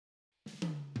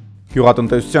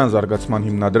Գյուղատնտեսության զարգացման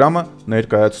հիմնադրամը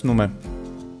ներկայացնում է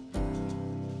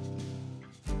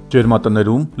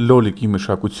Ջերմատներում լոլիկի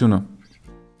մշակությունը։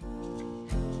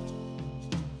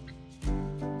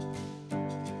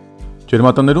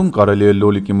 Ջերմատներում կարելի է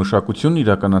լոլիկի մշակություն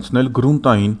իրականացնել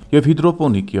գրունտային և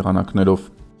հիդրոպոնիկ եղանակներով։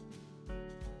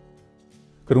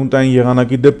 Գրունտային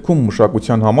եղանակի դեպքում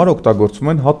մշակության համար օգտագործում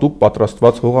են հատուկ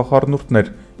պատրաստված հողախառնուրդներ,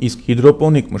 իսկ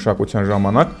հիդրոպոնիկ մշակության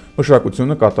ժամանակ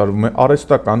մշակությունը կատարվում է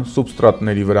արհեստական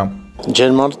սուբստրատների վրա։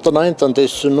 Ջերմատանային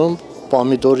տնտեսությունում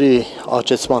պոմիդորի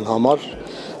աճեցման համար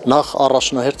նախ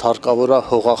առաջնահերթ հարկավոր է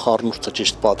հողախառնուրդը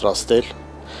ճիշտ պատրաստել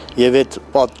եւ այդ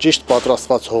ճիշտ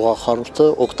պատրաստված հողախառնուրդը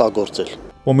օգտագործել։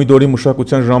 Պոմիդորի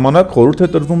մշակության ժամանակ խորհուրդ է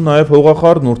տրվում նաև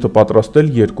հողախառնուրդը պատրաստել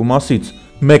երկու մասից՝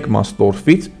 մեկ մաս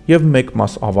տորֆից և մեկ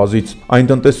մաս ավազից։ Այն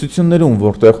տնտեսություններում,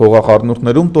 որտեղ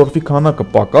հողախառնուրդներում տորֆի քանակը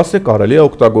պակաս է, կարելի է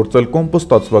օգտագործել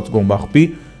կոմպոստացված գոմաղբի,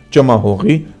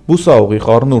 ճմահողի, բուսահողի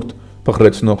խառնուրդ,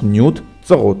 փխրեցնող նյութ,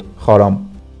 ծղոտ, խարամ։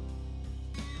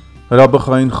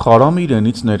 Հրաբխային խարամը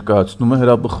իրենից ներկայացնում է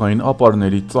հրաբխային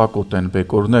ապարների ծակոտեն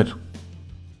բեկորներ։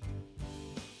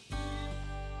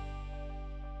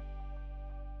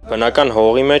 Բնական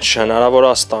հողի մեջ հնարավոր է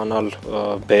ստանալ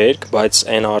բերք, բայց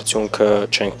այն արդյունքը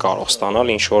չենք կարող ստանալ,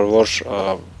 ինչ որ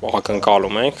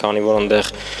ակնկալում ենք, քանի որ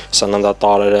այնտեղ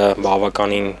սննդատարերը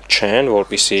բավականին չեն,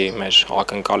 որպեսզի մեր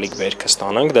ակնկալիք բերքը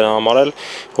ստանանք, դրա համար էլ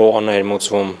հողը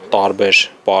ներմուծվում տարբեր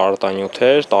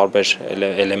պարարտանյութեր, տարբեր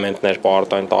էլեմենտներ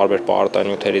տարբեր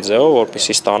պարարտանյութերի ձևով,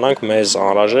 որպեսզի ստանանք մեզ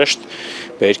անհրաժեշտ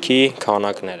բերքի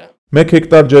քանակները։ 1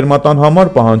 հեկտար ջերմատան համար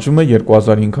պահանջում է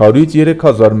 2500-ից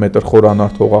 3000 մետր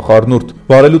խորանարդ հողախառնուրդ։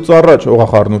 Վարելուց առաջ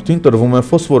հողախառնուրդին տրվում է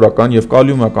ֆոսֆորական և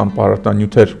կալիումական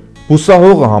պարարտանյութեր։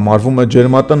 Բուսահողը համարվում է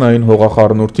ջերմատանային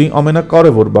հողախառնուրդի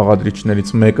ամենակարևոր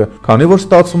բաղադրիչներից մեկը, քանի որ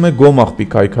ստացվում է գոմաղբի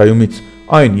քայքայումից։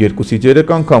 Այն 2-ից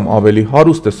 3 անգամ ավելի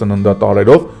հարուստ է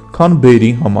սննդատարերով, քան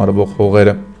բերի համարվող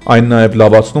հողերը։ Այն նաև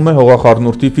լավացնում է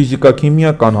հողախառնուրդի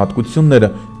ֆիզիկա-քիմիական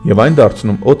հատկությունները և այն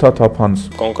դարձնում օդաթափանց։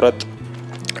 Կոնկրետ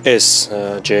այս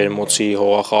ջերմոցի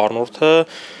հողախառնուրդը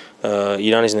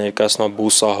իրանից ներկայացնում է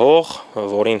բուսահող,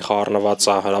 որին խառնված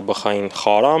է հրաբխային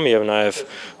խարամ և նաև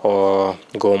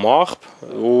գոմաղբ,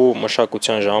 ու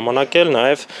մշակության ժամանակ էլ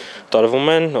նաև տրվում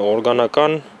են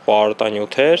օրգանական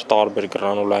պարարտանյութեր տարբեր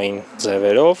գրանուլային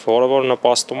ձևերով, որը որ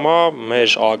նպաստում է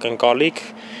մեր ակնկալիք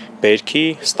բերքի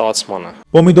ստացմանը։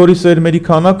 Պոմիդորի սերմերի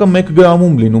քանակը 1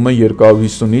 գրամում լինում է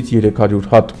 250-ից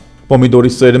 300 հատ։ Պոմիդորի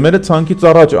սերմերը ցանկից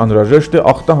առաջ անհրաժեշտ է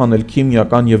ախտահանել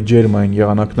քիմիական և ջերմային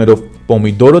եղանակներով։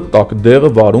 Պոմիդորը, տաք դեղը,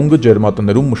 վարունգը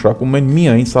ջերմատներում մշակում են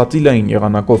միայն սածիլային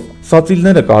եղանակով։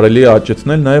 Սածիլները կարելի է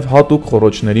աճեցնել նաև հատուկ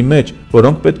խոռոչների մեջ,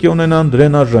 որոնք պետք է ունենան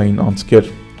դրենաժային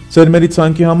անցքեր։ Սերմերի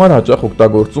ցանքի համար հաճախ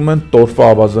օգտագործում են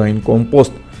տորֆաավազային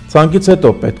կոմպոստ։ Ցանկից հետո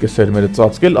պետք է սերմերը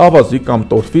ծածկել ավազի կամ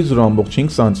տորֆի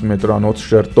 0,5 սմ-անոց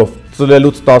շերտով։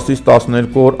 Ծլելուց 10-ից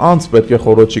 12 օր անց պետք է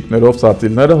խոռոչիկներով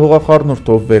սածիլները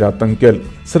հողախառնուրդով վերատնկել։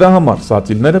 Սրա համար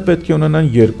սածիլները պետք է ունենան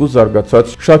 2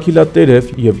 զարգացած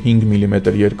շաքիլատերև և 5 մմ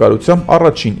երկարությամբ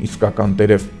առաջին իսկական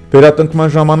տերև։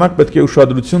 Վերատնկման ժամանակ պետք է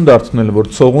ուշադրություն դարձնել,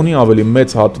 որ ցողունի ավելի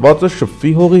մեծ հատվածը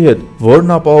շփվի հողի հետ,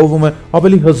 որն ապահովում է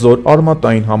ավելի հզոր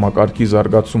արմատային համակարգի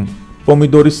զարգացում։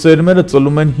 Պոմիդորի սերմերը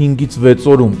ծլում են 5-ից 6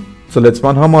 օրում։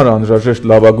 Ծլեցման համար անհրաժեշտ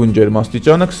լավագույն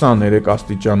ջերմաստիճանը 23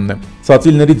 աստիճանն է։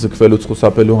 Սածիլների ձգվելուց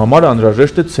խուսափելու համար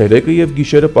անհրաժեշտ է ցերեկը և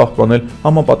գիշերը պահպանել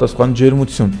համապատասխան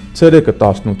ջերմություն, ցերեկը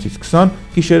 18-ից 20,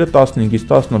 գիշերը 15-ից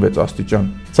 16 աստիճան։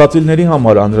 Սածիլների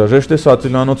համար անհրաժեշտ է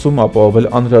սածիլանոցում ապահովել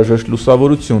անհրաժեշտ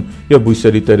լուսավորություն և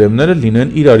բույսերի տերևները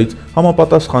լինեն իրարից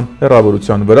համապատասխան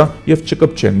հեռավորության վրա և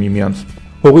չկպչեն միմյանց։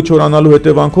 Հողի չորանալու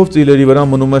հետևանքով ծիլերի վրա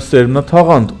մնում է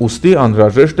սերմնաթաղանթ, ուստի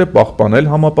անհրաժեշտ է պահպանել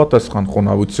համապատասխան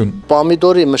խոնավություն։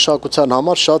 Պոմիդորի մշակության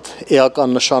համար շատ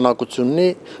էական նշանակություն ունի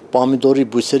պոմիդորի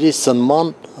բույսերի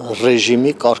սնման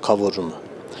ռեժիմի կարգավորումը։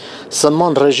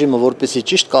 Սնման ռեժիմը որպեսզի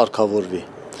ճիշտ կարգավորվի,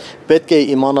 պետք է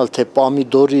իմանալ, թե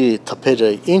պոմիդորի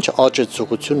թփերը ինչ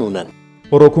աճեցողություն ունեն։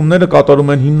 Ռոքումները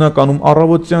կատարում են հիմնականում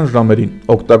առավոտյան ժամերին։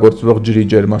 Օգտագործվող ջրի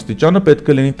ջերմաստիճանը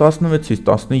պետք է լինի 16-ից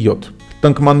 17։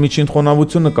 Տնկման միջին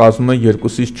խոնավությունը կազմում է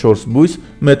 2-ից 4 բույս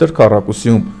մետր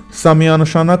քառակուսիում։ Սա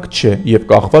միանշանակ չէ և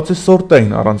կախված է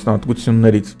սորտային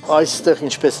առանձնահատկություններից։ Այստեղ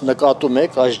ինչպես նկատում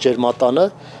եք, այս ջերմատանը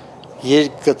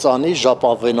երկգծանի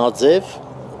ժապավենաձև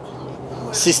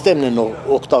սիստեմն են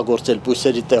օգտագործել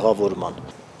բույսերի տեղավորման։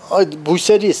 Այդ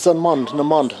բույսերի սնման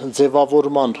նման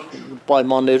ձևավորման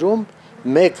պայմաններում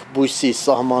մեկ բույսի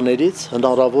սահմաններից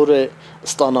հնարավոր է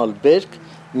ստանալ բերք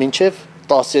մինչև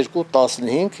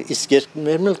 12-15, իսկ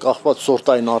երկներն էլ կախված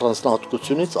սորտային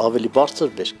առանձնահատկությունից ավելի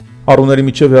բարձր բերք։ Առուների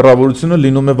միջև հեռավորությունը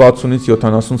լինում է 60-ից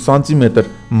 70 սանտիմետր,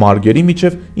 մարգերի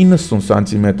միջև 90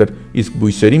 սանտիմետր, իսկ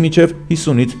բույսերի միջև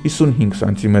 50-ից 55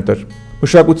 սանտիմետր։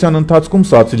 Մշակության ընթացքում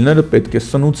սացիլները պետք է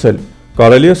սնուցել։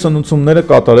 Կարելի է սնուցումները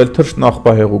կատարել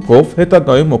թռչնաղբահեղուկով,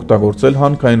 հետագայում օգտագործել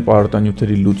հանքային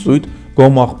պարարտանյութերի լուծույթ,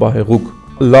 գոմաղբահեղուկ։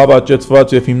 Լավ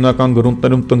աճեցված եւ հիմնական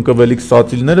գրունտներում տնկվելիք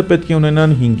սացիլները պետք է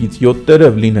ունենան 5-ից 7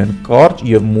 տերև, լինեն կարճ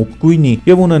եւ մուգ գույնի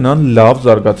եւ ունենան լավ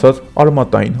զարգացած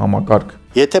արմատային համակարգ։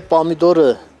 Եթե պոմիդորը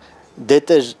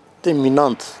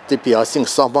դետերմինանտ տիպի, այսինքն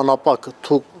սահմանափակ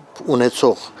թուղթ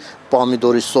ունեցող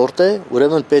պոմիդորի սորտ է,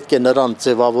 ուրեմն պետք է նրան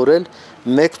ձևավորել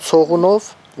մեկ ցողունով,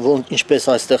 ինչպես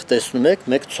այստեղ տեսնում եք,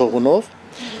 մեկ ցողունով։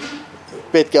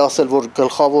 Պետք է ասել, որ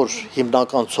գլխավոր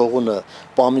հիմնական ցողունը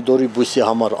պոմիդորի բույսի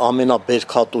համար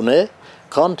ամենաբերքատուն է,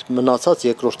 քան մնացած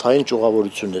երկրորդային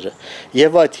ճյուղավորությունները։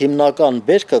 Եվ այդ հիմնական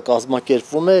բերքը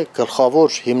կազմակերպվում է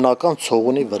գլխավոր հիմնական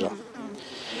ցողունի վրա։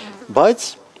 Բայց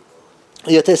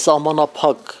եթե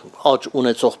սահմանափակ աճ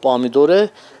ունեցող պոմիդոր է,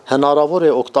 հնարավոր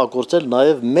է օգտագործել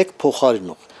նաև մեկ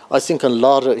փոխարինող, այսինքն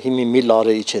լարը մի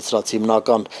լար է իջեցրած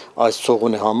հիմնական այս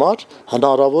ցողունի համար,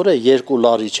 հնարավոր է 2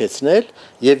 լար իջեցնել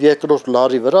եւ երկրորդ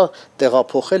լարի վրա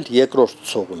տեղափոխել երկրորդ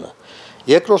ցողունը։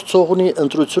 Երկրորդ ցողունի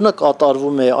ընտրությունը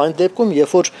կատարվում է այն դեպքում,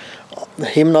 երբ որ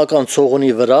հիմնական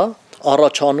ցողունի վրա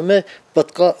առաջանում է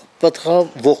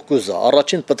պտղավորկուզը,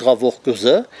 առաջին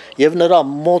պտղավորկուզը եւ նրա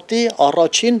մոտի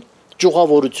առաջին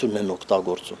ճյուղավորությունն են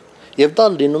օգտագործում։ Եվ դա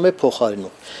լինում է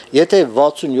փոխարինող։ Եթե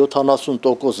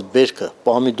 60-70% բերքը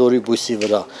պոմիդորի բույսի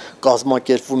վրա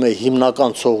կազմակերպվում է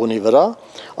հիմնական ցողունի վրա,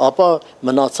 ապա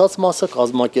մնացած մասը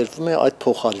կազմակերպվում է այդ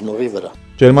փոխարինողի վրա։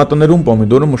 Ջերմատներում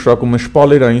պոմիդորը մշակում է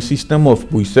շպալերային սիստեմով,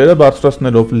 բույսերը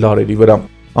բարձրացնելով լարերի վրա։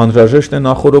 Անհրաժեշտ է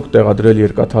նախորոք տեղադրել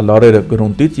երկաթալարերը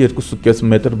գրունտից 2.5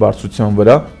 մետր բարձրության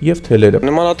վրա եւ թելերը։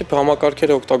 Նմանատիպ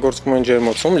համակարգերը օգտագործվում են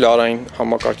ջերմոցում, լարային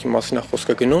համակարգի մասին է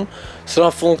խոսքը գնում։ Սրա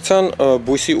ֆունկցիան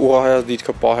բույսի ուղղահայաց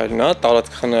դիրքը պահելն է,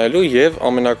 տարածք խնայելու եւ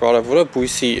ամենակարևորը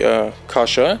բույսի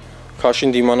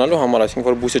քաշին դիմանալու համար, այսինքն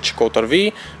որ բույսը չկոտրվի,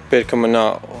 բերքը մնա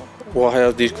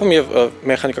ուղղահայաց դիրքում եւ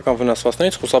մեխանիկական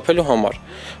վնասվածքներից խուսափելու համար։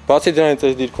 Բացի դրանից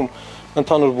այս դիրքում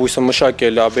ընդհանուր բույսը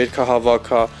մշակել է, բերքը հավաք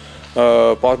է,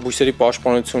 բույսերի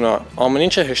պաշտպանությունը, ամեն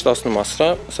ինչը հեշտացնում է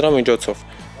սրա միջոցով։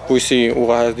 Բույսի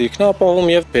ուղղահայաց դիրքն է ապահովում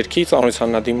եւ բերքի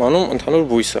ծանրությանն է դիմանում ընդհանուր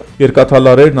բույսը։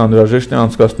 Երկաթալարերն անհրաժեշտ է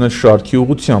անցկացնել շարքի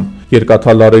ուղղությամբ։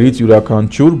 Երկաթալարերից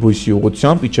յուրաքանչյուր բույսի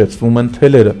ուղղությամբ իջեցվում են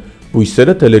թելերը։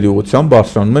 Բույսերը թելերի ուղղությամբ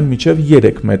բարձրանում են մինչև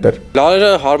 3 մետր։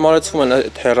 Լարերը հարմարեցվում են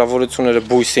այդ հեռավորությունները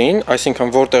բույսին,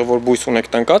 այսինքն որտեղ որ բույս ունեք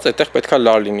տնկած, այդտեղ պետքա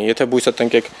լար լինի։ Եթե բույսը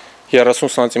տնկեք 30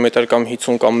 սանտիմետր կամ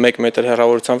 50 կամ 1 մետր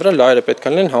հեռավորության վրա, լարերը պետք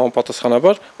է լինեն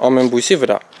համապատասխանաբար ամեն բույսի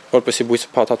վրա, որպեսզի բույսը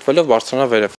փաթաթվելով բարձրանա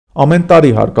վերև։ Ամեն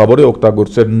տարի հարկավոր է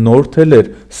օգտագործել նոր թելեր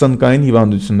սնկային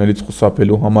հիվանդություններից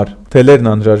խուսափելու համար։ Թելերն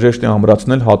անհրաժեշտ է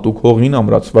ամրացնել հատուկ հողին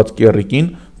ամրացված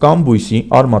կեռիկին կամ բույսի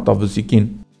արմատավզիկին։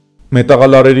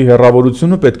 Մետաղալարերի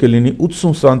հեռավորությունը պետք է լինի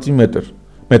 80 սանտիմետր։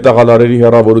 Մետաղալարերի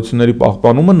հեռավորությունների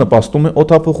պահպանումը նպաստում է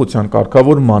օդափոխության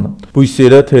կարգավորմանը։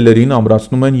 Բույսերը թելերին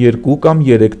ամրացնում են 2 կամ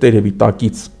 3 տերևի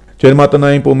տակից։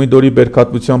 Ջերմատնային պոմիդորի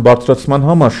բերքատվության բարձրացման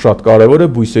համար շատ կարևոր է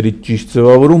բույսերի ճիշտ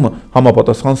ձևավորումը,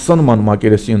 համապատասխան սնման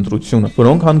մակերեսի ընտրությունը,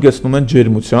 որոնք հանգեցնում են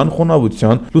ջերմության,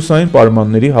 խոնավության, լուսային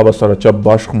պայմանների հավասարաչափ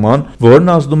բաշխման, որն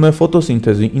ազդում է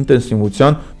ֆոտոսինթեզի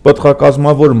ինտենսիվության,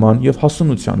 պտղակազմավորման եւ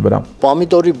հասունության վրա։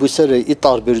 Պոմիդորի բույսերը ի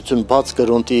տարբերություն բաց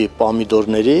գրունտի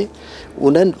պոմիդորների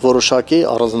ունեն որոշակի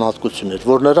առանձնահատկություններ,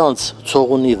 որ նրանց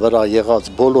ցողունի վրա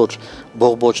եղած բոլոր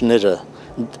բողբոջները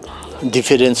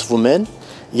դիֆերենցվում են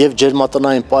եւ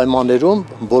ջերմատնային պայմաններում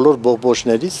բոլոր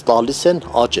բողբոջներից տալիս են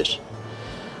աճեր։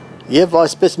 Եվ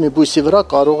այսպես մի բույսի վրա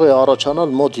կարող է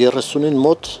առաջանալ մոտ 30-ին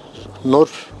մոտ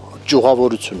նոր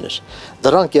ճյուղավորություններ։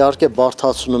 Դրանք իհարկե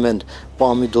բարդացնում են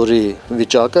պոմիդորի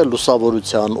վիճակը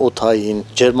լուսավորության, օդային,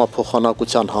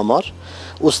 ջերմափոխանակության համար,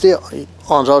 ուստի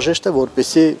անհրաժեշտ է,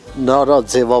 որպեսզի նրա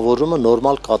ձևավորումը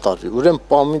նորմալ կատարվի։ Ուրեմն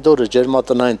պոմիդորը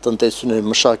ջերմատնային տնտեսությունների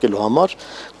մշակելու համար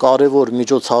կարևոր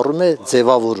միջոցառում է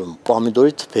ձևավորում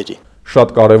պոմիդորի թփերի։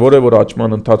 Շատ կարևոր է, որ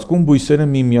աճման ընթացքում բույսերը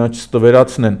միմիջը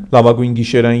ստվերացնեն։ Լավագույն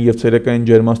գիշերային եւ ցերեկային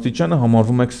ջերմաստիճանը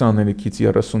համարվում է 23-ից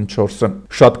 34-ը։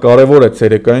 Շատ կարևոր է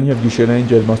ցերեկային եւ գիշերային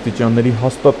ջերմաստիճանների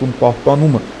հաստատուն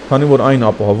պահպանումը, քանի որ այն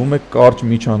ապահովում է կարճ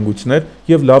միջհանգույցներ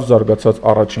եւ լավ զարգացած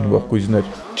առաջին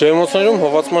ողկույզներ։ Ջերմոցներում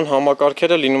հողացման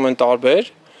համակարգերը լինում են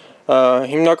տարբեր։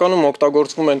 Հիմնականում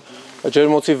օգտագործվում են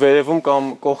ջերմոցի վերևում կամ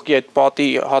կողքի այդ պատի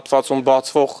հատվածում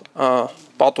բացվող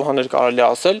պատուհաններ կարելի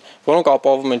ասել, որոնք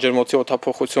ապահովում են ջերմոցի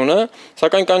օդափոխությունը,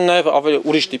 սակայն կան նաև ավելի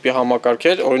ուրիշ տիպի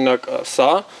համակարգեր, օրինակ սա,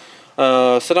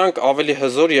 Սրանք ավելի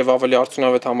հզոր եւ ավելի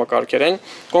արդյունավետ համակարգեր են։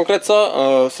 Կոնկրետ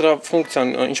սրա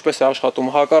ֆունկցիան ինչպես է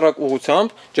աշխատում, հակառակ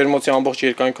ուղղությամբ ջերմոցի ամբողջ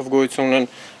երկայնքով գոյություն ունեն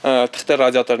թղթե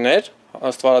ռադիատորներ,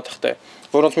 աստվարաթղթե,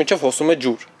 որոնց միջով հոսում է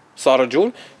ջուր, սառը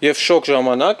ջուր եւ շոկ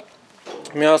ժամանակ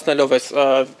միացնելով այս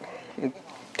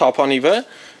թափանիվը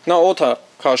նա օդը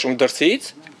քաշում դրսից,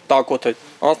 տաք օդը,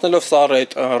 անցնելով սառը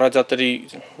այդ ռադիատորի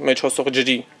մեջ հոսող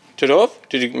ջրի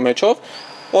մեջով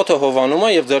օդը հովանում է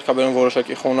եւ ձեռքաբերում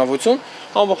որոշակի խոնավություն,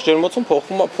 ամբողջ ջերմոցում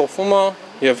փոխվում է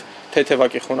եւ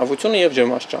թեթևակի խոնավությունը եւ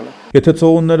ջերմաստիճանը։ Եթե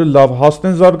ցողունները լավ հաստ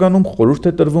են զարգանում, խորհուրդ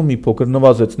է տրվում մի փոքր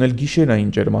նվազեցնել գիշերային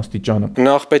ջերմաստիճանը։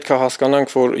 Նախ պետք է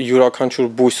հասկանանք, որ յուրաքանչյուր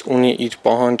բույս ունի իր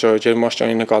պահանջը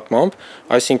ջերմաստիճանի նկատմամբ,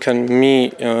 այսինքն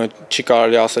չի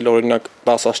կարելի ասել օրինակ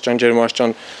 10 աստիճան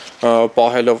ջերմաստիճան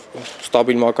պահելով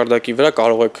ստաբիլ մակարդակի վրա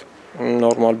կարող եք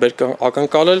նորմալ բերք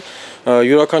ակնկալել,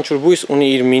 յուրաքանչյուր բույս ունի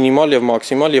իր մինիմալ եւ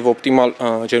մաքսիմալ եւ օպտիմալ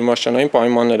ջերմաստիճանային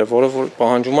պայմանները, որը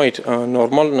պահանջում է իր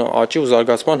նորմալ աճի ու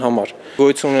զարգացման համար։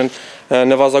 Գոյություն ունեն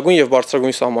նվազագույն եւ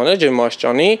բարձրագույն սահմաններ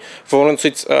ջերմաստիճանի,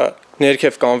 որոնցից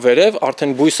ներքև կամ վերև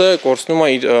արդեն բույսը կորցնում է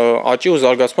իր աճի ու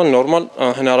զարգացման նորմալ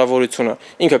հնարավորությունը։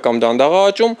 Ինքը կամ դանդաղ է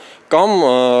աճում, կամ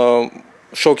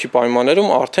շոկի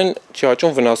պայմաններում արդեն չի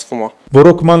աճում, վնասվում է։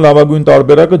 Ոռոգման լավագույն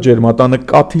տարբերակը ջերմատանը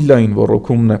կաթիլային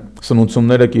ոռոգումն է։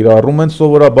 Սնուցումները կիրառում են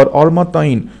սովորաբար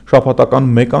արմատային, շաբաթական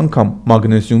 1 անգամ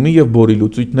մագնեզիումի եւ բորի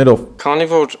լուծույթներով։ Քանի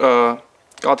որ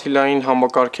կաթիլային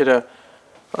համակարգերը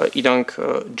իրանք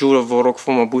ջուրը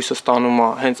ոռոգումը բույսը ստանում է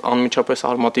հենց անմիջապես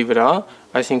արմատի վրա,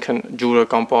 այսինքն ջուրը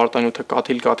կամ պարարտանյութը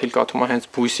կաթիլ կաթում է հենց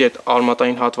բույսի այդ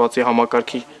արմատային հատվածի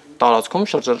համակարգի տարածքում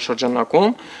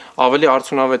շրջանակում ավելի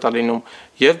արդյունավետ է լինում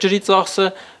եւ ջրի ծախսը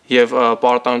եւ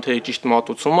պարարտանյութերի ճիշտ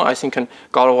մատուցումը, այսինքն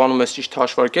կարողանում ես ճիշտ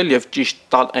հաշվարկել եւ ճիշտ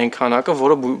տալ այն քանակը,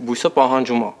 որը բույսը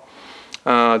պահանջում է։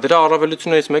 Դրա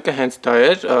առավելություններից մեկը հենց դա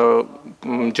էր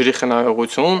ջրի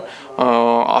խնայողություն,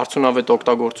 արդյունավետ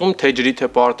օգտագործում, թե ջրի,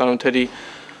 թե պարարտանյութերի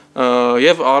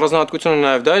եւ առանձնահատկությունը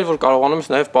նաեւ դա էր, որ կարողանում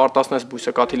ես նաեւ պարտացնել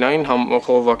բույսը կաթիլային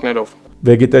խողովակներով։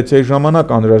 Վեգետացիայի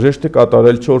ժամանակ անհրաժեշտ է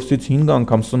կատարել 4-ից 5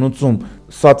 անգամ սնուցում,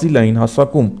 սածիլային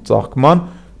հասակում, ծաղկման,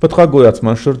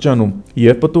 պտղագոյացման շրջանում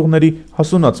եւ պտուղների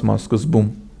հասունացման սկզբում։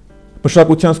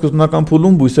 Մշակության սկզբնական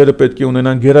փուլում բույսերը պետք է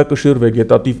ունենան գերակշիռ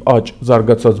վեգետատիվ աճ,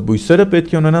 զարգացած բույսերը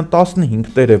պետք է ունենան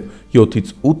 15 տերև,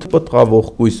 7-ից 8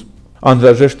 պտղավող կույս։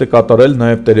 Անհրաժեշտ է կատարել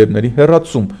նաև տերևների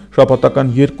հեռացում, շաբաթական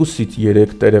 2-ից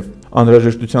 3 տերև։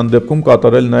 Անհրաժեշտության դեպքում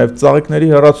կատարել նաև ծաղիկների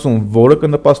հեռացում, որը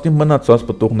կնպաստի մնացած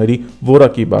պտուղների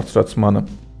որակի բարձրացմանը։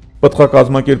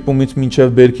 Պտղակազմակերպումից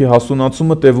մինչև բերքի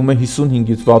հասունացումը տևում է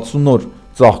 55-ից 60 օր,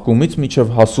 ծաղկումից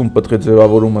մինչև հասուն պտղի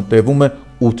ձևավորումը տևում է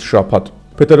 8 շաբաթ։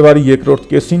 Փետրվարի երկրորդ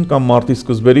կեսին կամ մարտի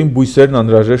սկզբերին բույսերն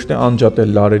անհրաժեշտ է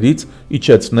անջատել լարերից,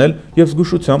 իջեցնել եւ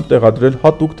զգուշությամբ տեղադրել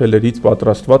հատուկ թելերից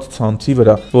պատրաստված ցանցի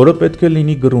վրա, որը պետք է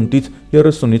լինի գրունտից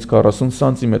 30-ից 40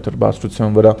 սանտիմետր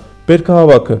բարձրության վրա։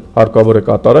 Բերքահավաքը հարկավոր է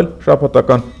կատարել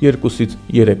շաբաթական 2-ից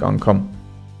 3 անգամ։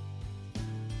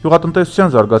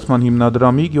 Գյուղատնտեսության զարգացման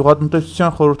հիմնադրամի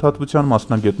գյուղատնտեսության խորհրդատվության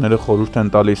մասնագետները խորհուրդ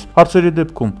են տալիս հարցերի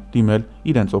դեպքում դիմել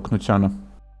իրենց օգնությանը։